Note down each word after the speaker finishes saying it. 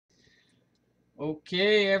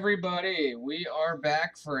Okay, everybody, we are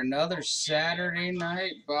back for another Saturday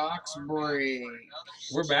night box break.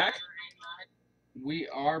 We're back. We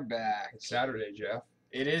are back. It's Saturday, Jeff.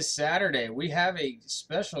 It is Saturday. We have a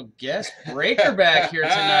special guest breaker back here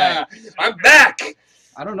tonight. I'm back.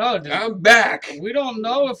 I don't know. I'm back. We don't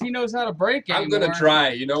know if he knows how to break anymore. I'm gonna try.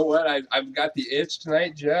 You know what? I've got the itch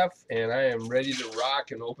tonight, Jeff, and I am ready to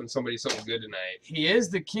rock and open somebody something good tonight. He is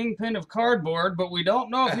the kingpin of cardboard, but we don't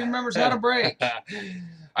know if he remembers how to break.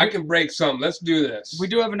 I can break some. Let's do this. We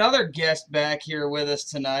do have another guest back here with us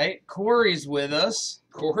tonight. Corey's with us.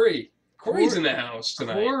 Corey's in the house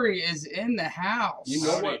tonight. Corey is in the house. You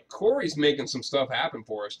know what? Corey's making some stuff happen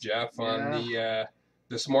for us, Jeff, on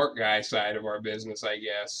the smart guy side of our business, I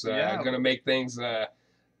guess. Going to make things.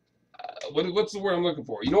 What's the word I'm looking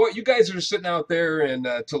for? You know what? You guys are sitting out there in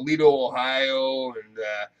Toledo, Ohio, and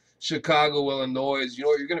Chicago, Illinois. You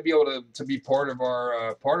know, you're going to be able to be part of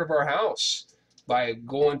our house by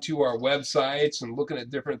going to our websites and looking at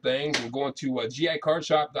different things and going to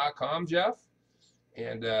gicardshop.com, Jeff.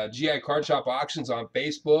 And GI Card Shop Auctions on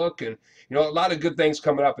Facebook, and you know, a lot of good things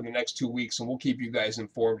coming up in the next 2 weeks, and we'll keep you guys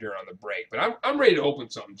informed here on the break. But I'm ready to open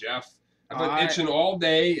something, Jeff. I've been itching all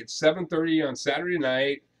day. It's 7:30 on Saturday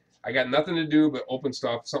night. I got nothing to do but open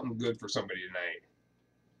something good for somebody tonight.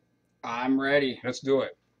 I'm ready. Let's do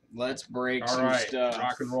it. Let's break all some right, stuff.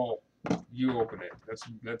 rock and roll. You open it.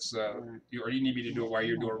 That's or you need me to do it while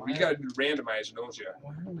you're doing it. We got to do randomizer, don't you?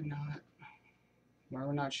 Why are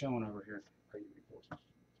we not showing over here?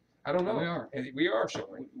 I don't know. We are. We are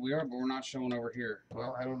showing. We are, but we're not showing over here.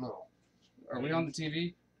 Well, I don't know. Are we on the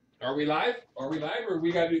TV? Are we live? Are we live, or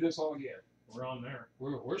we got to do this all again? We're on there.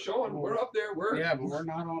 We're showing. We're up there. Yeah, but we're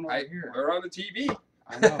not on over here. We're on the TV.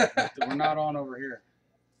 I know, but we're not on over here.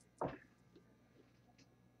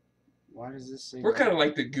 Why does this say? We're kind of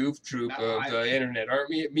like the goof troop of the internet,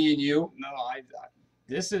 aren't we? Me and you. No,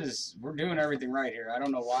 we're doing everything right here. I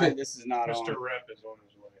don't know why this is not on. Mr. Rep is on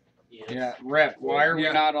his way. Yeah, Rep, why are we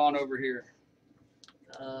not on over here?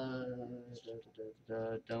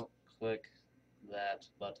 Don't click that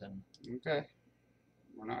button. Okay.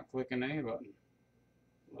 We're not clicking any button.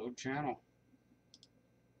 Load channel.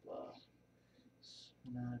 It's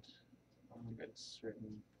not on a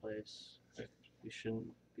certain place. You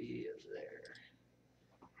shouldn't be there.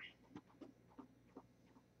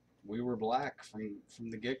 We were black from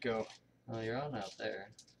the get-go. Oh, you're on out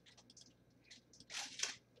there.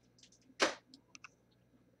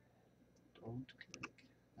 Don't click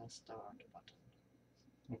the start button.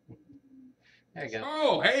 There you go.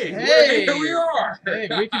 Oh, hey, Hey! here we are. Hey,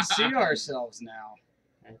 we can see ourselves now.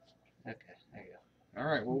 Okay, there you go. All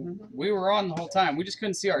right, well, we were on the whole time. We just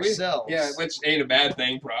couldn't see ourselves. Yeah, which ain't a bad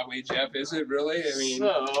thing, probably, Jeff, is it really? I mean,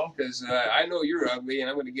 because I know you're ugly, and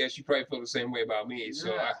I'm going to guess you probably feel the same way about me.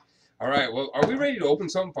 So, all right, well, are we ready to open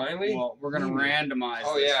something finally? Well, we're going to randomize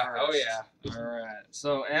Oh, this yeah, first. oh, yeah. All right,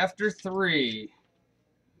 so after 3,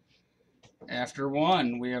 after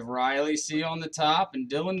 1, we have Riley C on the top and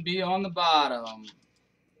Dylan B on the bottom.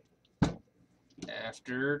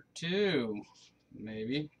 After 2,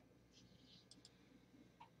 maybe.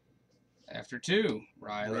 After 2,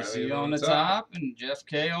 Riley C on the top and Jeff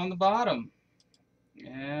K on the bottom.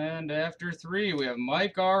 And after 3, we have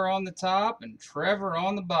Mike R on the top and Trevor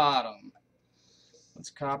on the bottom. Let's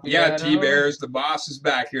copy that. Yeah, T-Bears, the boss is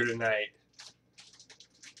back here tonight.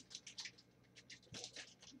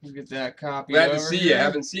 We'll get that copy. Glad to see you. I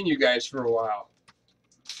haven't seen you guys for a while.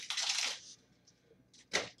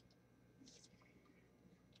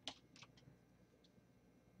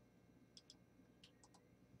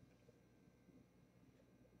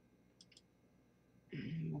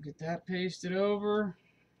 We'll get that pasted over.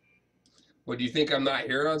 Well, do you think I'm not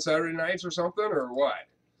here on Saturday nights or something, or what?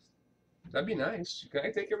 That'd be nice. Can I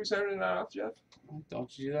take every Saturday night off, Jeff?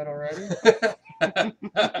 Don't you do that already?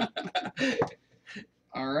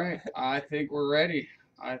 All right, I think we're ready.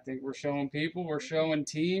 I think we're showing people, we're showing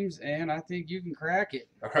teams, and I think you can crack it.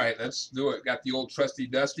 All right, let's do it. Got the old trusty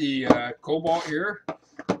dusty Cobalt here.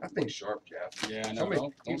 That thing's sharp, Jeff. Yeah,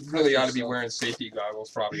 no, you really ought to be wearing safety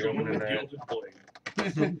goggles, probably opening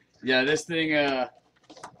that. Yeah, this thing,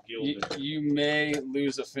 you may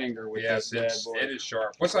lose a finger with this bad boy. It is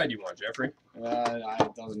sharp. What side do you want, Jeffrey?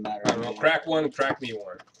 It doesn't matter. I don't know. Crack one and crack me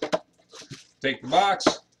one. Take the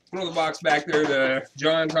box. Throw the box back there to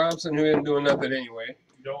John Thompson, who isn't doing nothing anyway.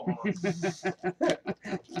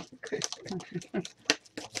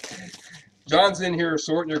 John's in here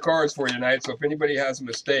sorting your cards for you tonight, so if anybody has a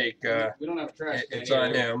mistake, we don't have trash. It's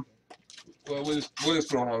on him. Well, we'll just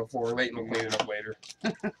throw it on the floor. Leighton will clean it up later.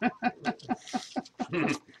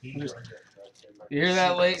 You hear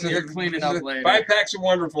that, Leighton? You're cleaning up later. 5 packs of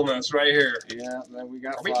wonderfulness right here. Yeah, we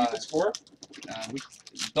got Are we 5. keeping score? We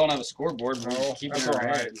don't have a scoreboard. But No, keep that's it all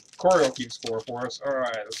around. right. Corey will keep score for us. All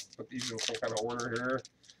right, let's put these in some kind of order here.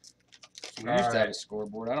 We used to have a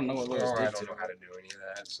scoreboard. I don't know what Lewis Oh, I did don't to know it. how to do any of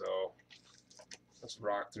that, so let's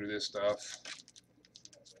rock through this stuff.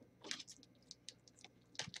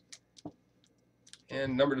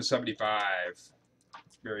 And number to 75.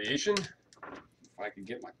 Variation. If I could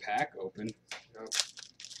get my pack open.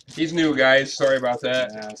 He's new, guys. Sorry about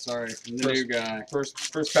that. Yeah, sorry. I'm the new guy.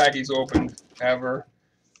 First pack he's opened ever.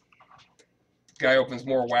 Guy opens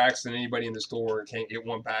more wax than anybody in the store and can't get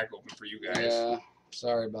one pack open for you guys. Yeah,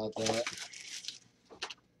 sorry about that.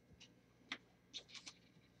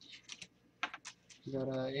 We got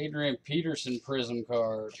a Adrian Peterson Prism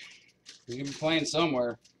card. He's gonna be playing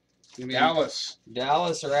somewhere. It's gonna be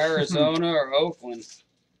Dallas or Arizona or Oakland.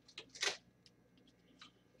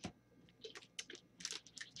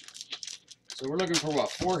 So we're looking for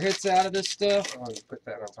what, 4 hits out of this stuff? Oh, you put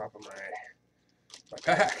that on top of my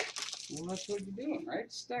pack. Well, that's what you're doing,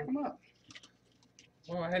 right? Stack them up.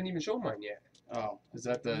 Well, I hadn't even shown mine yet. Oh, is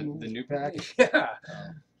that the new pack? Yeah.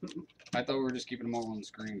 I thought we were just keeping them all on the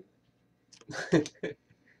screen.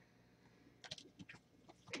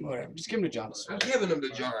 Whatever, just give them to John. I'm giving them to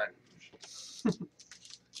John.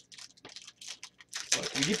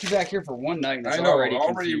 Look, we get you back here for one night and it's I know, already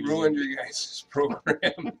already ruined your guys'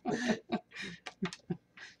 program.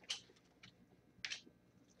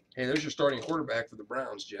 Hey, there's your starting quarterback for the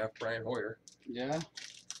Browns, Jeff, Brian Hoyer. Yeah?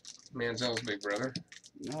 Manziel's big brother.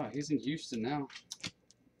 No, he's in Houston now.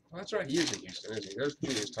 Well, that's right, he is in Houston, isn't he? There's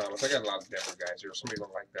Julius Thomas. I got a lot of Denver guys here. Somebody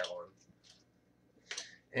don't like that one.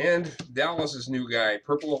 And Dallas's new guy,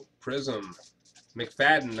 Purple Prism.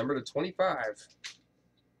 McFadden, number to 25.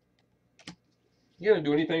 You gonna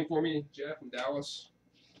do anything for me, Jeff, in Dallas?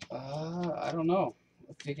 I don't know.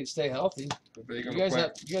 If he can stay healthy. You You guys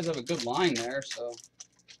have a good line there, so.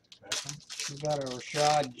 We got a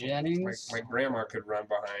Rashad Jennings. My grandma could run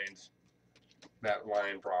behind that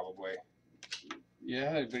line probably.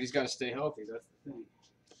 Yeah, but he's got to stay healthy. That's the thing.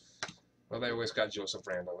 Well, they always got Joseph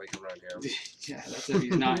Randall. They can run him. Yeah, that's if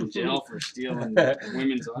he's not in jail for stealing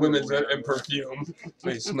women's and perfume. So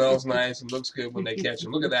he smells nice and looks good when they catch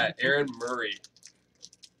him. Look at that, Aaron Murray.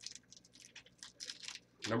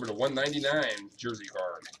 Number to 199, jersey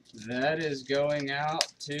card. That is going out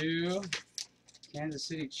to Kansas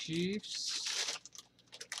City Chiefs.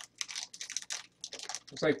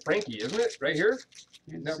 Looks like Frankie, isn't it? Right here?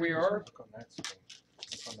 Isn't that we are? Look on that screen.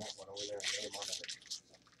 Look on that one over there. Name on it.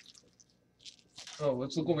 Oh,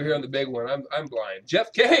 let's look over here on the big one. I'm blind.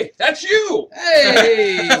 Jeff K, that's you!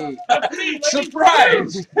 Hey!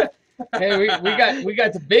 Surprise! Hey, we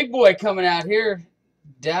got the big boy coming out here.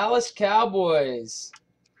 Dallas Cowboys.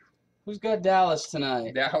 Who's got Dallas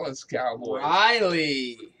tonight? Dallas Cowboys.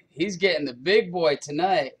 Riley. He's getting the big boy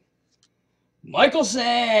tonight. Michael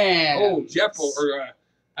Sands. Oh, Jeff,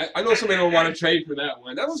 I know somebody don't want to trade for that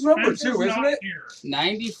one. That was number 2, isn't it?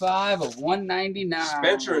 95 of 199.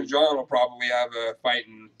 Spencer and John will probably have a fight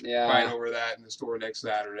Yeah. over that in the store next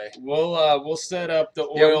Saturday. We'll set up the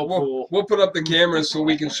oil pool. We'll put up the cameras so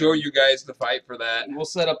we can show you guys the fight for that. We'll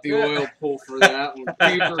set up the oil pool for that one.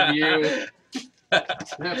 Pay-per-view.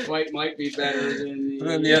 That fight might be better than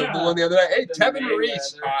the one the other night. Hey, The Tevin Mayweather.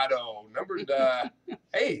 Reese auto numbered.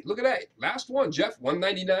 Hey, look at that. Last one, Jeff.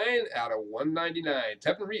 199 out of 199.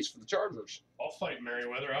 Tevin Reese for the Chargers. I'll fight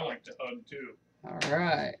Merriweather. I like to hug too. All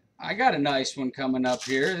right. I got a nice one coming up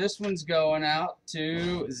here. This one's going out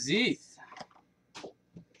to Zeeth.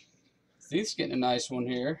 Zeeth's getting a nice one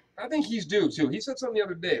here. I think he's due too. He said something the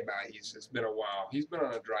other day about it's been a while. He's been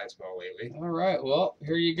on a dry spell lately. All right. Well,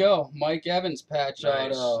 here you go. Mike Evans patch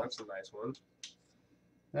Nice. auto. That's a nice one.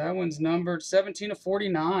 That one's numbered 17 of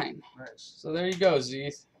 49. Nice. So there you go, Zeeth.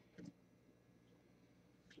 Is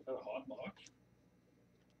that a hot box?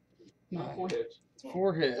 Nice. 4 hits.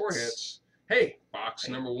 4 hits. 4 hits. Hey, box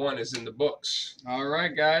number 1 is in the books. All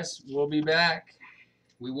right, guys. We'll be back.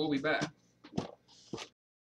 We will be back.